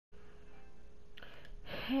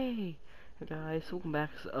Hey guys, welcome back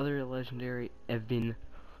to the other legendary Evan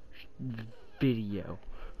video.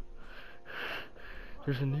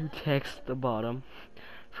 There's a new text at the bottom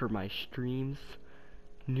for my streams.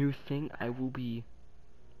 New thing, I will be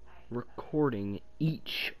recording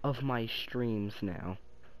each of my streams now.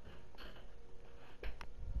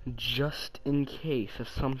 Just in case if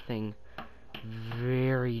something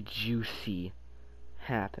very juicy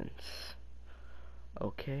happens.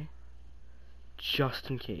 Okay? Just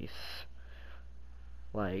in case.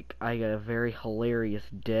 Like, I get a very hilarious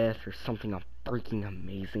death or something freaking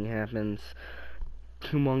amazing happens.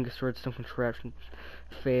 Humongous redstone contraption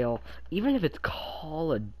fail. Even if it's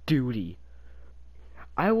Call of Duty,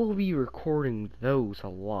 I will be recording those a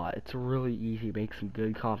lot. It's really easy to make some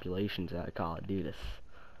good compilations out of Call of Duty.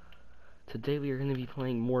 Today we are going to be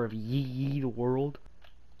playing more of Yee the World.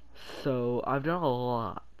 So, I've done a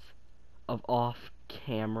lot of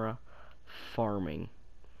off-camera farming.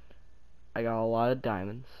 I got a lot of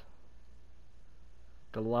diamonds.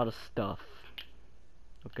 Got a lot of stuff.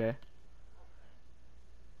 Okay?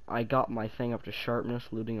 I got my thing up to sharpness,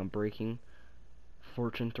 looting, and breaking.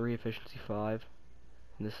 Fortune 3, efficiency 5.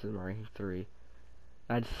 And this is my ranking 3.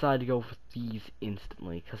 And I decided to go with these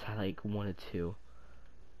instantly, because I wanted to.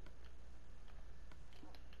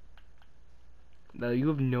 Now you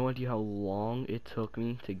have no idea how long it took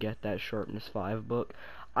me to get that sharpness 5 book.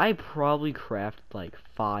 I probably crafted like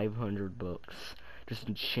 500 books. Just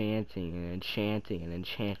enchanting and enchanting and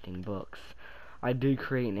enchanting books. I did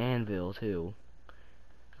create an anvil too.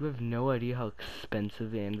 You have no idea how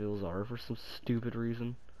expensive anvils are for some stupid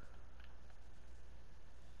reason.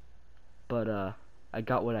 But I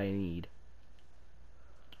got what I need.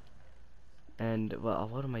 And well,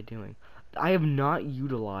 what am I doing? I have not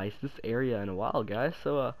utilized this area in a while, guys,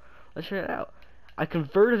 so let's check it out. I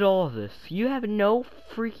converted all of this. You have no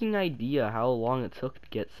freaking idea how long it took to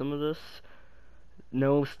get some of this.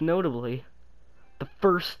 Most notably, the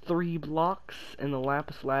first 3 blocks and the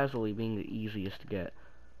lapis lazuli being the easiest to get.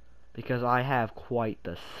 Because I have quite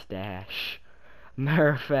the stash. Matter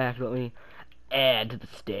of fact, let me add to the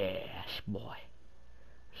stash, boy.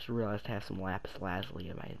 Just realized I have some lapis lazuli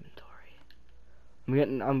in my inventory.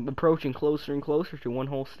 I'm approaching closer and closer to 1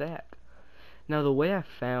 whole stack. Now the way I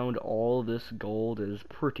found all this gold is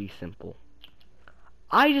pretty simple.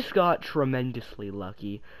 I just got tremendously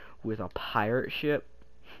lucky with a pirate ship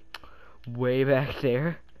way back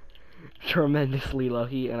there. Tremendously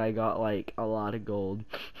lucky, and I got like a lot of gold.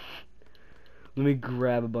 Let me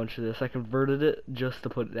grab a bunch of this. I converted it just to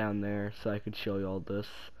put it down there so I could show you all this.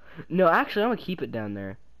 No, actually I'm gonna keep it down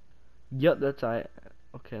there. Yep, that's okay,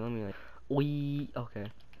 let me okay.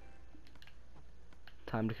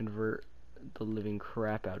 Time to convert the living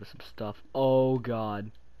crap out of some stuff. Oh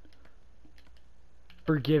god.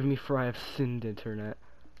 Forgive me for I have sinned, internet.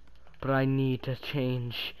 But I need to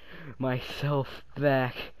change myself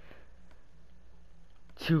back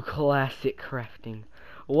to classic crafting.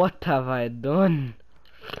 What have I done?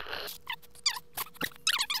 I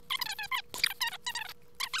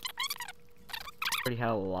already had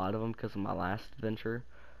a lot of them because of my last adventure.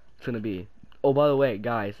 It's gonna be, oh, by the way,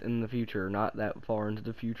 guys, in the future, not that far into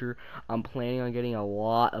the future, I'm planning on getting a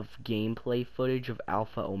lot of gameplay footage of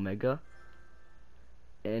Alpha Omega.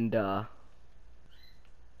 And,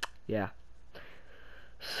 yeah.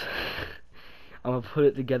 I'm gonna put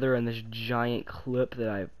it together in this giant clip that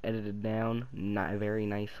I've edited down very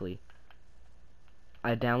nicely.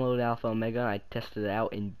 I downloaded Alpha Omega and I tested it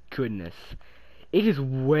out, and goodness, it is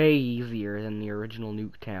way easier than the original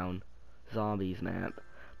Nuketown Zombies map.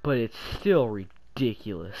 But it's still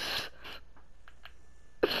ridiculous.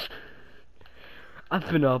 I've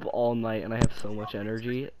been up all night and I have so much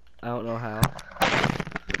energy. I don't know how.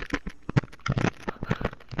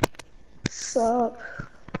 Sup?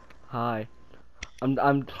 Hi.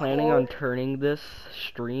 I'm planning on turning this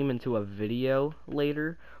stream into a video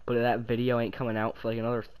later, but that video ain't coming out for like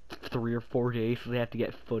another 3 or 4 days, so they have to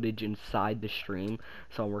get footage inside the stream.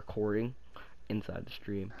 So I'm recording inside the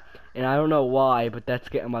stream. And I don't know why, but that's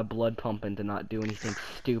getting my blood pumping to not do anything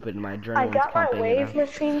stupid, and my adrenaline's pumping. I got my wave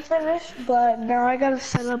machine finished, but now I gotta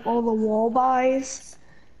set up all the wall buys,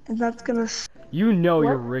 and that's gonna... You know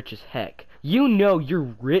you're rich as heck. You know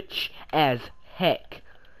you're rich as heck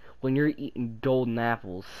when you're eating golden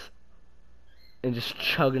apples and just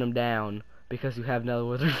chugging them down because you have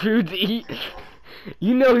no other food to eat.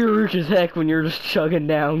 You know you're rich as heck when you're just chugging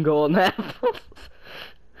down golden apples.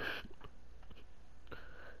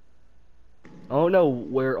 I don't know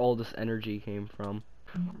where all this energy came from.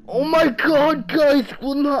 Oh my god, guys,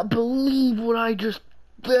 will not believe what I just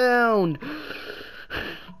found.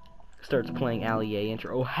 Starts playing Allie A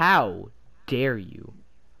intro. Oh, how dare you?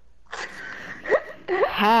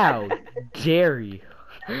 How dare you?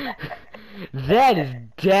 That is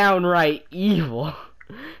downright evil.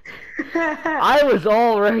 I was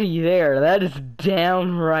already there. That is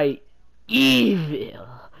downright evil.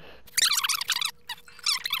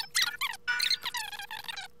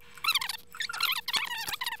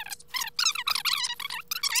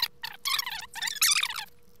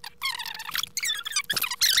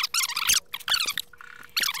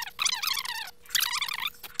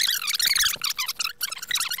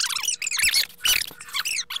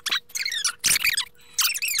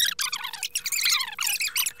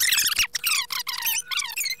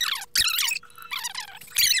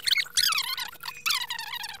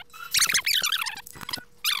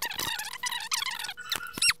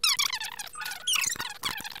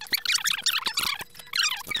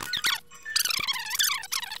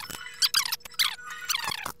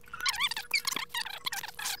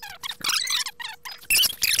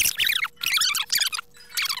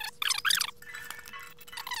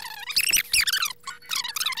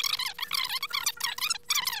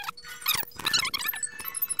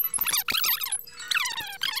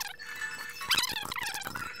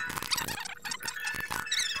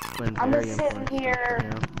 I'm just sitting here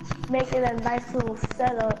making a nice little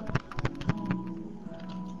setup.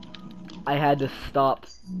 I had to stop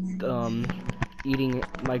eating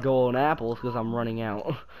my golden apples because I'm running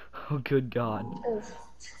out. Oh, good God.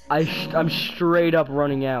 I'm straight up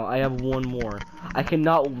running out. I have one more. I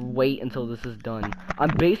cannot wait until this is done.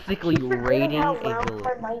 I'm basically raiding a village.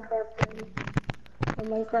 My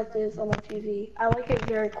Minecraft is on my TV. I like it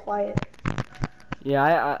very quiet.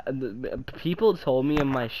 Yeah, people told me in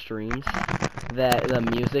my streams that the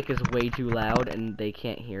music is way too loud and they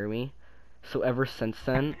can't hear me. So ever since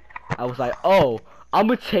then, I was like, oh, I'm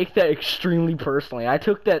gonna take that extremely personally. I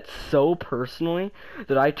took that so personally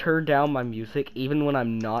that I turned down my music even when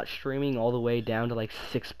I'm not streaming all the way down to like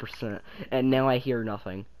 6%. And now I hear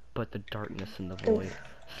nothing but the darkness and the void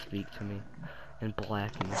speak to me and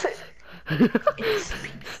blackness. It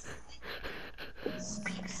speaks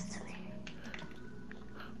to me.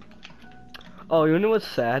 Oh, you know what's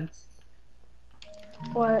sad?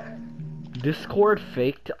 What? Discord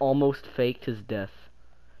almost faked his death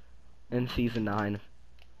in season 9.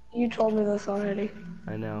 You told me this already.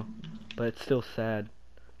 I know, but it's still sad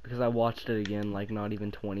because I watched it again like not even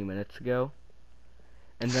 20 minutes ago,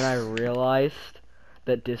 and then I realized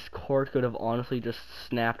that Discord could have honestly just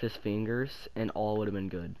snapped his fingers and all would have been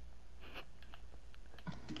good.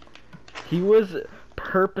 He was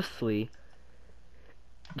purposely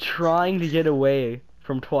trying to get away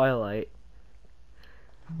from Twilight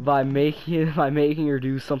by making her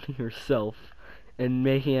do something herself and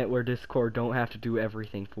making it where Discord don't have to do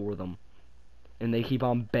everything for them, and they keep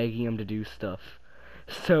on begging him to do stuff.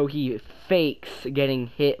 So he fakes getting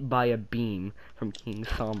hit by a beam from King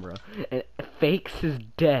Sombra and fakes his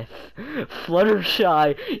death.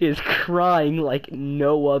 Fluttershy is crying like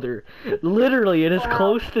no other. Literally, it is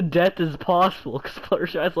close to death as possible because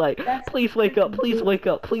Fluttershy's like, please wake up, please wake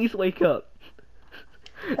up, please wake up.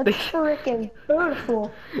 That's freaking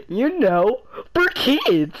beautiful. You know, for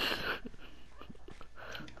kids.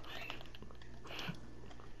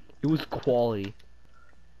 It was quality.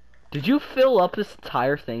 Did you fill up this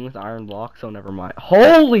entire thing with iron blocks? Oh, never mind.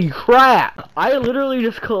 Holy crap! I literally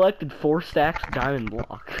just collected 4 stacks of diamond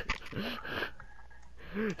block.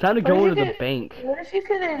 Time to go into the bank. What if you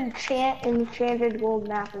could enchant enchanted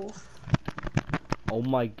golden apples? Oh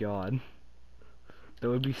my god. That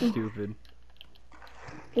would be stupid.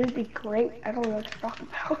 It would be great. I don't know what to talk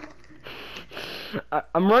about.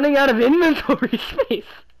 I'm running out of inventory space.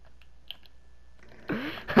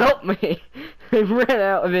 Help me! I ran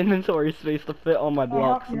out of inventory space to fit all my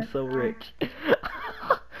blocks. I'm so rich.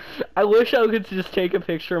 I wish I could just take a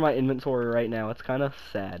picture of my inventory right now. It's kind of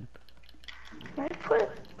sad. Can I put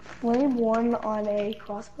flame 1 on a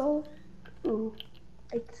crossbow? Ooh,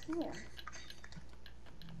 I can't.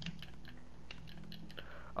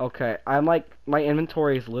 Okay, I'm like, my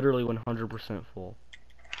inventory is literally 100% full.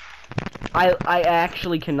 I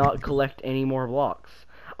actually cannot collect any more blocks.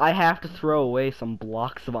 I have to throw away some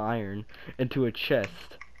blocks of iron into a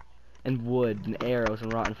chest, and wood, and arrows,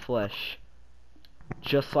 and rotten flesh,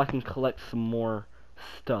 just so I can collect some more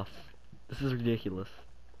stuff. This is ridiculous.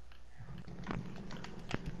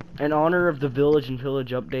 In honor of the village and pillage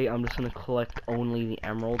update, I'm just gonna collect only the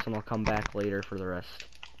emeralds, and I'll come back later for the rest.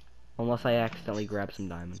 Unless I accidentally grab some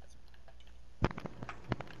diamonds.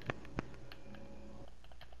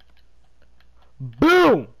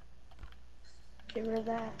 Boom! Get rid of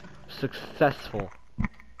that. Successful.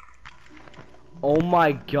 Oh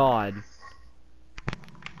my god.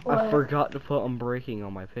 What? I forgot to put unbreaking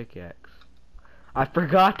on my pickaxe. I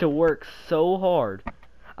forgot to work so hard.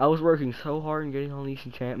 I was working so hard and getting all these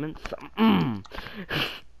enchantments.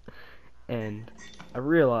 And I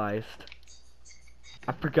realized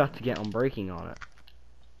I forgot to get on breaking on it.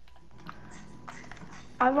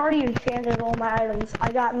 I've already enchanted all my items.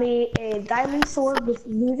 I got me a diamond sword with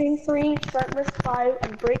looting 3, sharpness 5,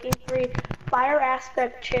 and breaking 3, fire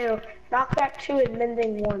aspect 2, knockback 2, and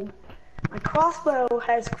mending 1. My crossbow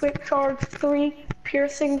has quick charge 3,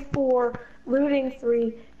 piercing 4, looting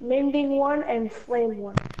 3, mending 1, and flame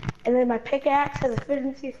 1. And then my pickaxe has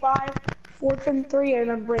efficiency 5, fortune 3,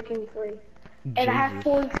 and unbreaking 3. And I have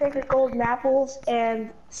 4 enchanted golden apples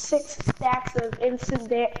and 6 stacks of instant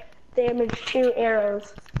damage 2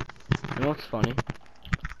 arrows. You know what's funny?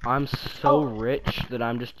 I'm so rich that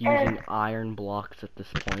I'm just using iron blocks at this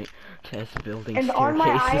point as building and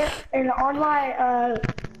staircases.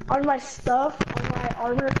 on my stuff, on my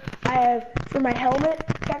armor, I have for my helmet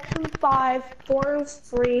protection 5, thorns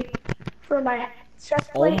 3, for my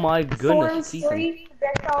chestplate, Oh my goodness, thorns Stephen. 3,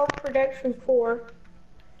 projectile protection 4.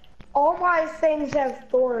 All my things have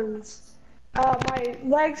thorns. My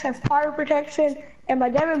legs have fire protection, and my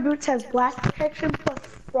diamond boots have blast protection plus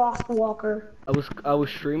frost walker. I was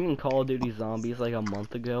streaming Call of Duty Zombies like a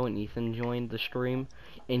month ago, and Ethan joined the stream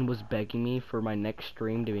and was begging me for my next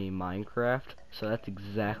stream to be Minecraft. So that's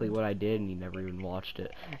exactly what I did, and he never even watched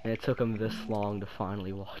it. And it took him this long to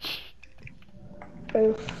finally watch.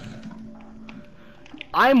 Oof.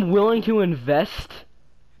 I'm willing to invest.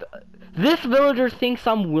 This villager thinks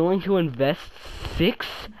I'm willing to invest 6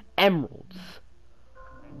 emeralds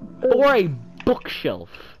for a bookshelf.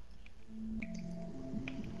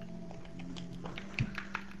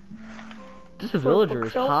 This villager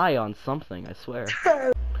is high on something, I swear.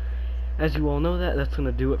 As you all know that's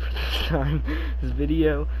gonna do it for this time, this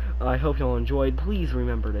video. I hope y'all enjoyed. Please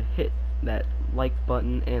remember to hit that like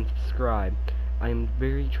button and subscribe. I am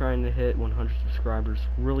trying to hit 100 subscribers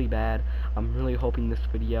really bad. I'm really hoping this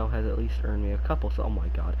video has at least earned me a couple. Oh my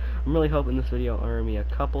god. I'm really hoping this video earned me a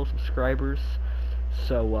couple subscribers.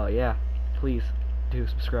 So, yeah. Please do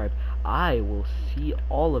subscribe. I will see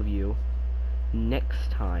all of you next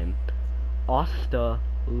time. Hasta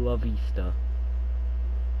la vista.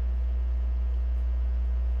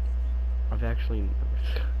 I've actually...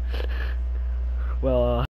 well,